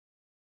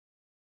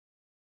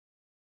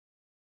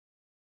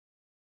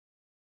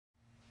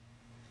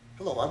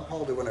Hello, I'm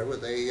Paul Dewinner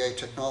with AEA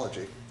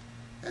Technology,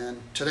 and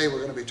today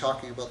we're going to be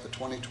talking about the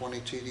 2020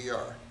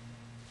 TDR.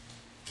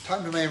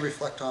 Time-domain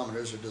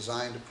reflectometers are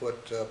designed to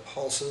put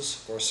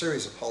pulses, or a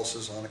series of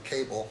pulses, on a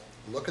cable,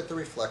 look at the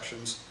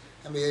reflections,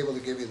 and be able to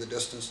give you the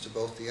distance to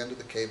both the end of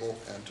the cable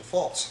and to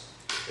faults.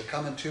 They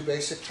come in two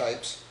basic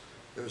types.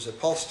 There's a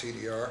pulse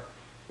TDR,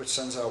 which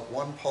sends out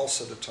one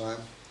pulse at a time,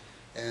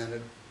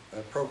 and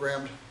a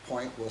programmed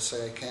point will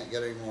say, I can't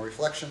get any more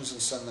reflections, and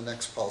send the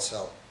next pulse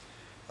out.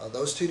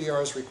 Those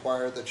TDRs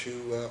require that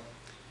you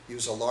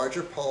use a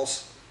larger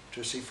pulse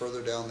to see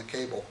further down the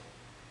cable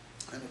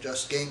and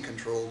adjust gain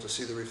control to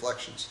see the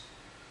reflections.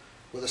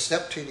 With a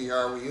step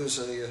TDR, we use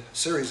a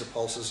series of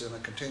pulses in a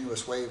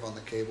continuous wave on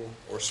the cable,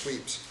 or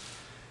sweeps.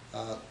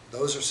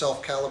 Those are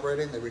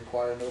self-calibrating. They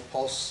require no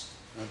pulse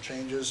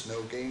changes,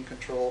 no gain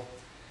control,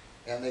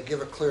 and they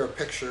give a clear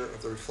picture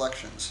of the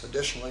reflections.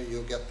 Additionally,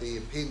 you'll get the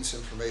impedance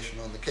information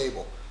on the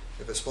cable.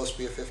 If it's supposed to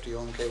be a 50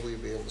 ohm cable, you'll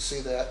be able to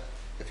see that.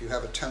 If you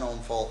have a 10 ohm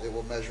fault, it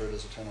will measure it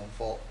as a 10 ohm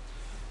fault.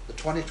 The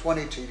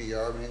 2020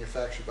 TDR,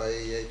 manufactured by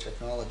AEA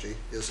Technology,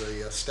 is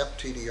a step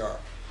TDR.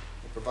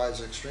 It provides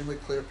an extremely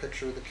clear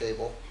picture of the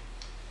cable,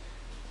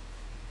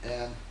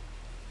 and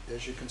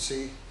as you can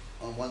see,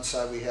 on one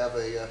side we have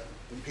a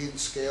impedance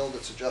scale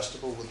that's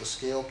adjustable with the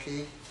scale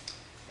key,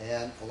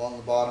 and along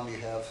the bottom you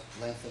have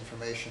length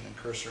information and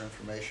cursor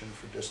information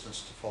for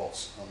distance to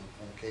faults on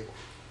the cable.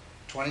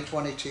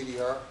 2020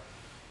 TDR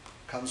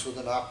comes with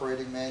an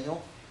operating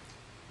manual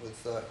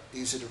with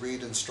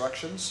easy-to-read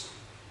instructions.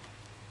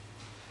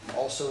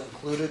 Also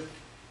included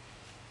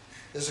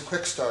is a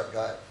quick start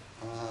guide,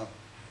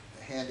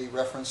 a handy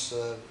reference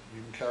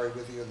you can carry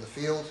with you in the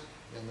field,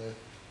 in the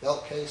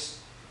belt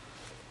case.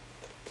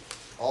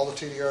 All the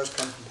TDRs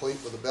come complete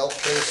with a belt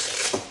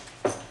case,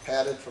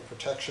 padded for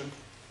protection,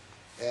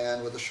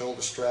 and with a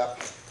shoulder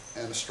strap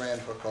and a strand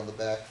hook on the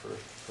back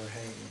for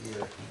hanging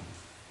gear.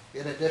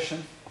 In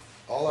addition,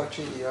 all our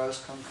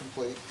TDRs come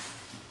complete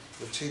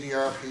with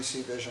TDR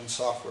PC Vision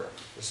software.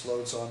 This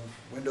loads on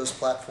Windows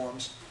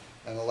platforms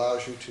and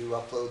allows you to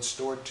upload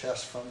stored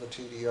tests from the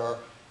TDR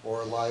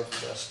or a live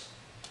test.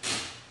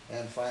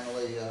 And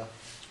finally,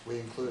 we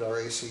include our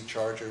AC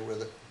charger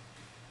with it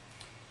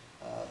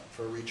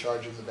for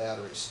recharging the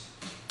batteries.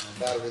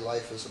 Battery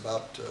life is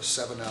about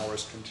 7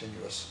 hours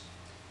continuous.